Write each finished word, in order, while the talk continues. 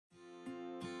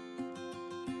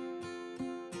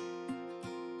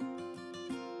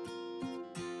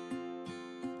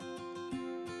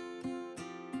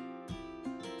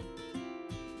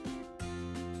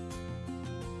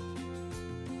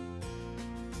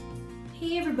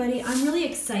Hey everybody, I'm really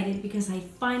excited because I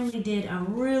finally did a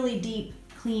really deep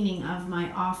cleaning of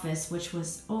my office, which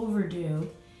was overdue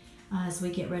as we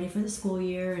get ready for the school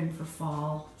year and for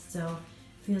fall. So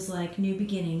feels like new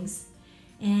beginnings.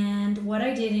 And what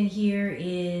I did in here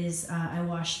is I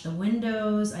washed the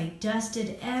windows, I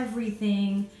dusted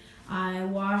everything, I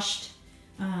washed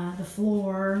the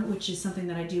floor, which is something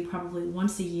that I do probably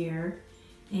once a year,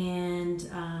 and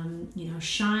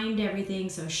shined everything.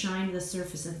 So shined the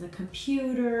surface of the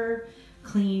computer,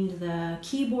 cleaned the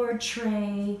keyboard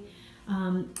tray.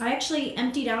 I actually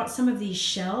emptied out some of these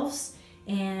shelves,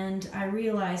 and I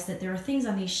realized that there are things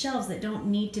on these shelves that don't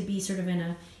need to be sort of in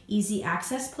a easy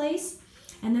access place.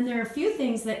 And then there are a few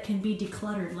things that can be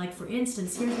decluttered. Like for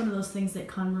instance, here's one of those things that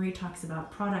KonMari talks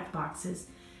about, product boxes.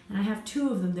 And I have 2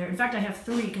 of them there. In fact, I have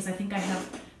 3 because I think I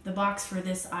have the box for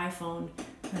this iPhone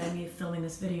that I'm filming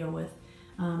this video with.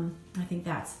 I think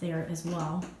that's there as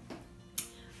well.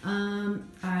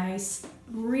 I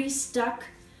restuck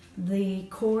the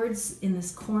cords in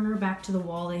this corner back to the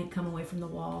wall. They had come away from the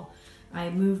wall. I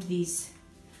moved these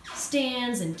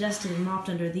stands and dusted and mopped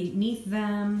underneath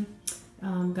them.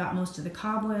 Got most of the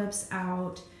cobwebs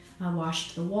out.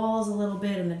 Washed the walls a little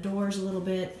bit and the doors a little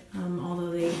bit,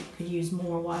 although they could use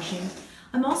more washing.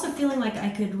 I'm also feeling like I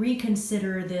could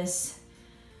reconsider this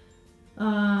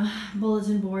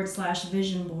bulletin board /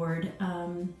 vision board.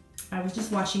 I was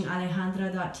just watching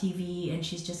Alejandra.tv, and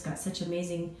she's just got such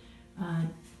amazing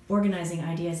organizing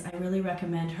ideas. I really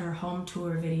recommend her home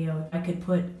tour video. I could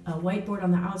put a whiteboard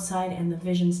on the outside and the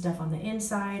vision stuff on the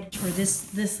inside. For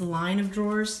this line of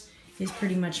drawers is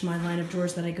pretty much my line of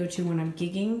drawers that I go to when I'm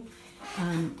gigging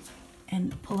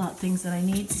and pull out things that I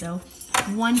need. So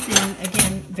one thing,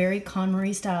 again, very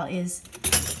KonMari style, is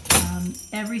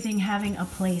everything having a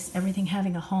place, everything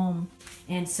having a home.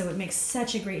 And so it makes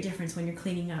such a great difference when you're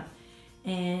cleaning up.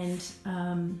 And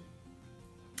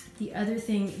the other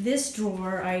thing, this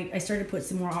drawer, I started to put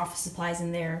some more office supplies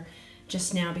in there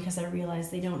just now because I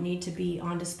realized they don't need to be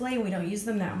on display. We don't use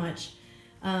them that much,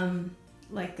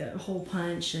 like the hole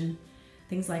punch and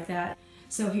things like that.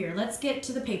 So here, let's get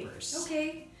to the papers.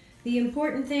 Okay, the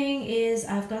important thing is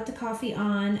I've got the coffee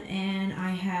on, and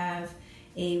I have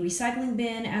a recycling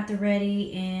bin at the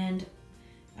ready, and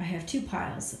I have 2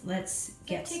 piles. Let's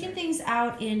get taking things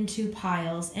out into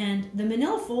piles, and the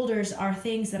manila folders are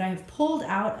things that I have pulled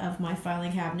out of my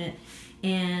filing cabinet,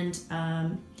 and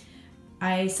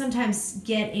I sometimes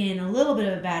get in a little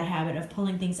bit of a bad habit of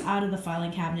pulling things out of the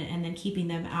filing cabinet and then keeping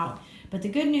them out. But the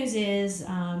good news is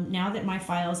now that my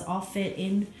files all fit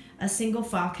in a single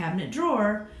file cabinet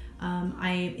drawer,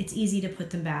 it's easy to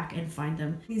put them back and find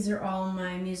them. These are all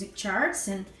my music charts,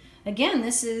 and again,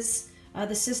 this is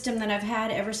the system that I've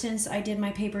had ever since I did my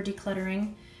paper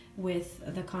decluttering with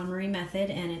the KonMari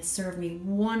Method, and it's served me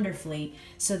wonderfully.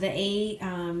 So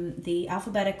the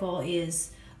alphabetical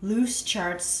is loose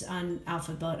charts on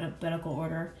alphabetical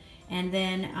order, and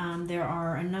then there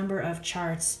are a number of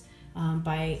charts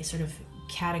by sort of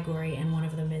category, and one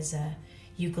of them is a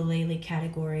ukulele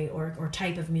category or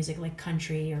type of music, like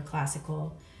country or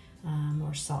classical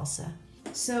or salsa.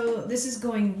 So this is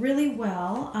going really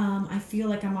well. I feel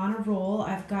like I'm on a roll.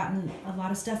 I've gotten a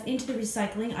lot of stuff into the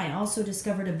recycling. I also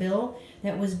discovered a bill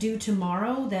that was due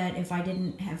tomorrow that if I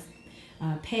didn't have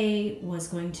pay was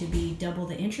going to be double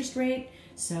the interest rate.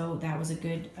 So that was a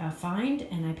good find,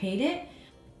 and I paid it.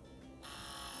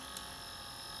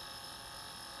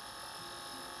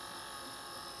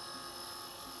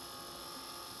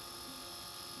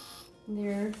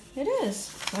 There it is.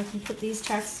 So I can put these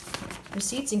tax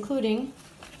receipts, including,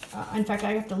 in fact,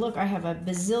 I have to look, I have a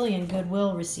bazillion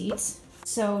Goodwill receipts.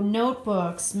 So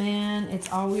notebooks, man, it's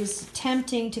always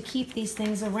tempting to keep these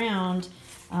things around,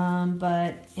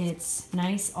 but it's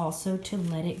nice also to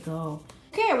let it go.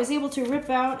 Okay, I was able to rip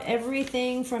out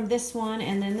everything from this one,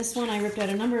 and then this one I ripped out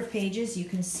a number of pages. You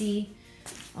can see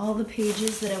all the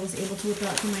pages that I was able to rip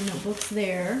out from my notebooks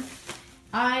there.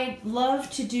 I love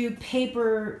to do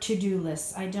paper to-do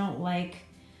lists. I don't like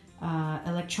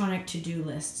electronic to-do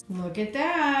lists. Look at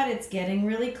that, it's getting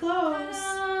really close.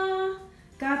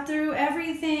 Got through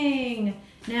everything.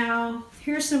 Now,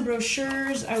 here's some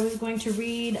brochures I was going to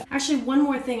read. Actually, one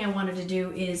more thing I wanted to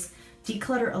do is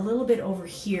declutter a little bit over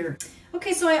here.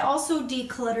 Okay, so I also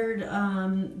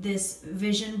decluttered this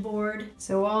vision board.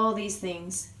 So all these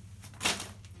things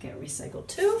get recycled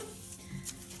too.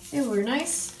 They were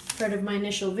nice. Part of my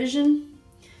initial vision,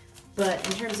 but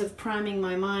in terms of priming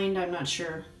my mind, I'm not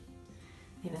sure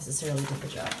they necessarily did the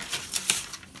job.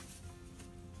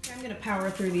 I'm going to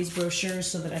power through these brochures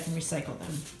so that I can recycle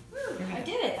them. I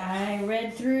did it. I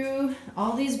read through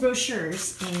all these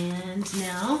brochures, and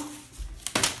now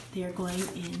They are going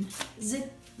in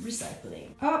zip recycling.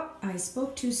 Oh, I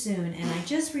spoke too soon, and I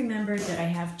just remembered that I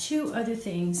have 2 other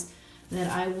things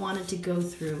that I wanted to go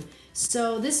through.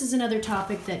 So this is another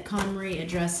topic that KonMari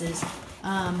addresses.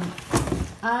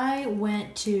 I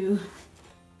went to,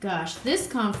 gosh, this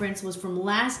conference was from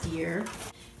last year,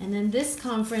 and then this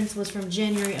conference was from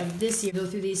January of this year. Go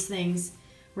through these things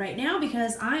right now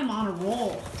because I'm on a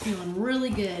roll, feeling really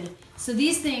good. So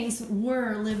these things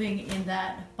were living in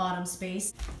that bottom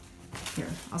space. Here,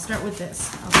 I'll start with this.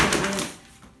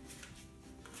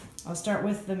 I'll start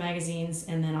with the magazines,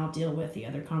 and then I'll deal with the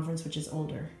other conference, which is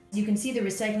older. You can see the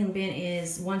recycling bin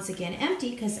is once again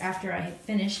empty because after I had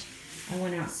finished, I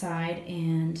went outside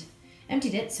and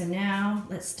emptied it. So now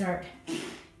let's start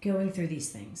going through these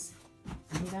things.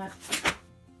 Do that.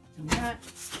 Do that.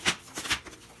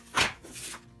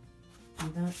 Do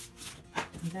that.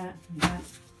 Do that. Do that.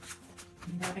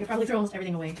 Do that. I could probably throw almost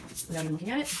everything away without even looking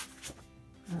at it.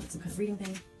 Some kind of reading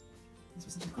thing. This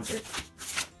was some concert.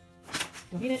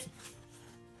 Don't need it.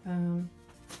 Don't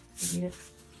need it.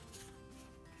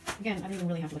 Again, I don't even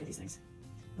really have to look at these things.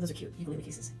 Oh, those are cute. Ukulele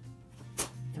cases.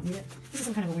 Don't need it. This is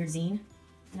some kind of a weird zine.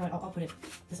 You know what? I'll put it.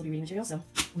 This will be reading material, so I'll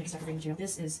make a stack of reading material.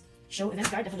 This is show events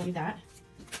guide. Definitely don't need that.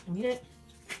 Don't need it.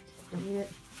 Don't need it.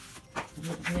 Don't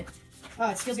need it. Don't need it. Oh,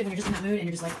 it feels good when you're just in that mood and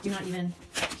you're just like, do not even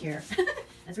care.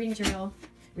 That's reading material.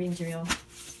 Reading material.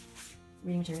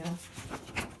 Reading material.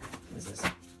 What is this?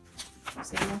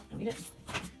 Schedule. Don't need it.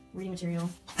 Reading material.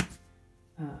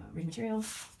 Reading material.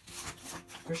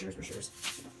 Brochures. Brochures.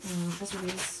 Press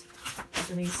release. Press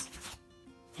release.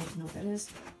 I don't know what that is.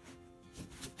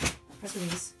 Press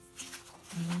release.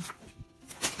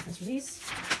 Press release.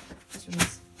 Press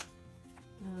release.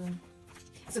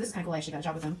 So this is kind of cool. I actually got a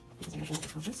job with them because I'm at the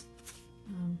conference.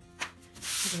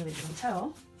 This is related to the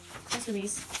hotel. Press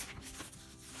release.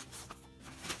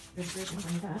 Registration.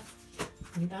 I need that.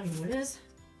 I need that. I don't know what it is.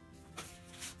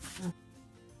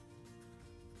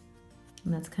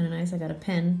 And that's kind of nice. I got a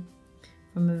pen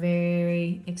from a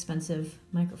very expensive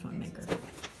microphone maker.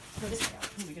 So this,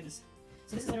 oh my goodness.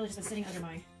 So this is literally just been sitting under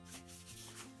my,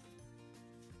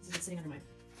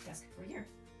 desk for a year.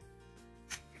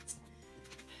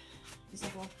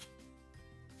 Recycle.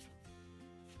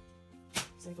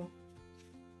 Recycle.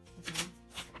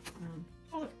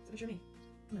 Oh look, it's a picture of me.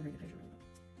 I'm not very good picture.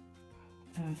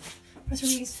 Press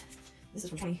release. This is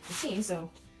from 2015, so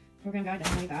program guide,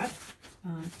 definitely that.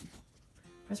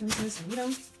 Press releases, I need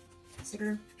them.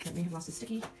 Sticker, that may have lost its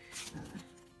sticky.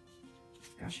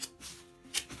 Gosh.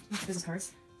 Business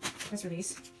cards. Press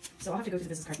release. So I'll have to go through the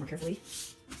business cards more carefully.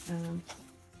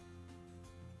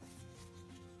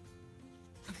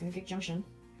 Okay, Gig Junction.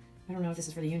 I don't know if this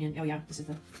is for the union. Oh yeah, this is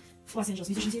the Los Angeles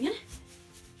Musicians Union.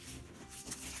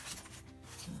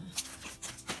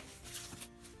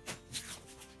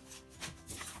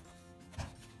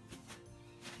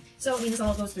 So I mean, this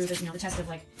all goes through the, the test of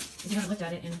like, if you haven't looked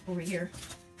at it in over a year,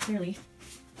 clearly,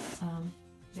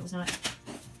 it was not.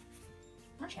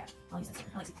 Orange cat. I'll use that sticker.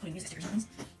 I like putting music stickers on things.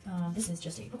 This is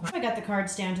just a bookmark. I got the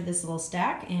cards down to this little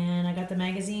stack, and I got the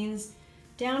magazines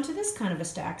down to this kind of a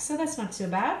stack, so that's not too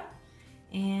bad.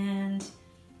 And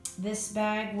this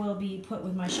bag will be put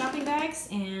with my shopping bags,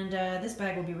 and this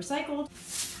bag will be recycled.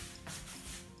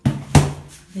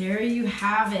 There you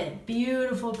have it.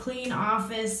 Beautiful, clean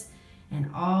office, and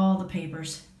all the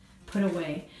papers put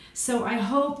away. So I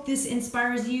hope this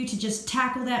inspires you to just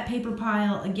tackle that paper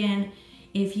pile. Again,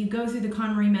 if you go through the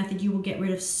KonMari method, you will get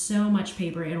rid of so much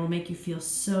paper. It will make you feel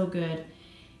so good.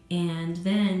 And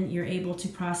then you're able to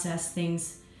process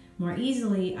things more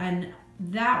easily. And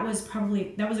that was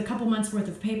a couple months worth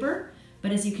of paper,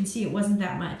 but as you can see, it wasn't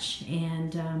that much.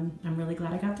 And I'm really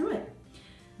glad I got through it.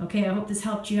 Okay, I hope this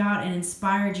helped you out and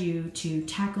inspired you to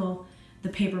tackle the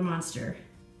paper monster.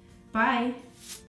 Bye.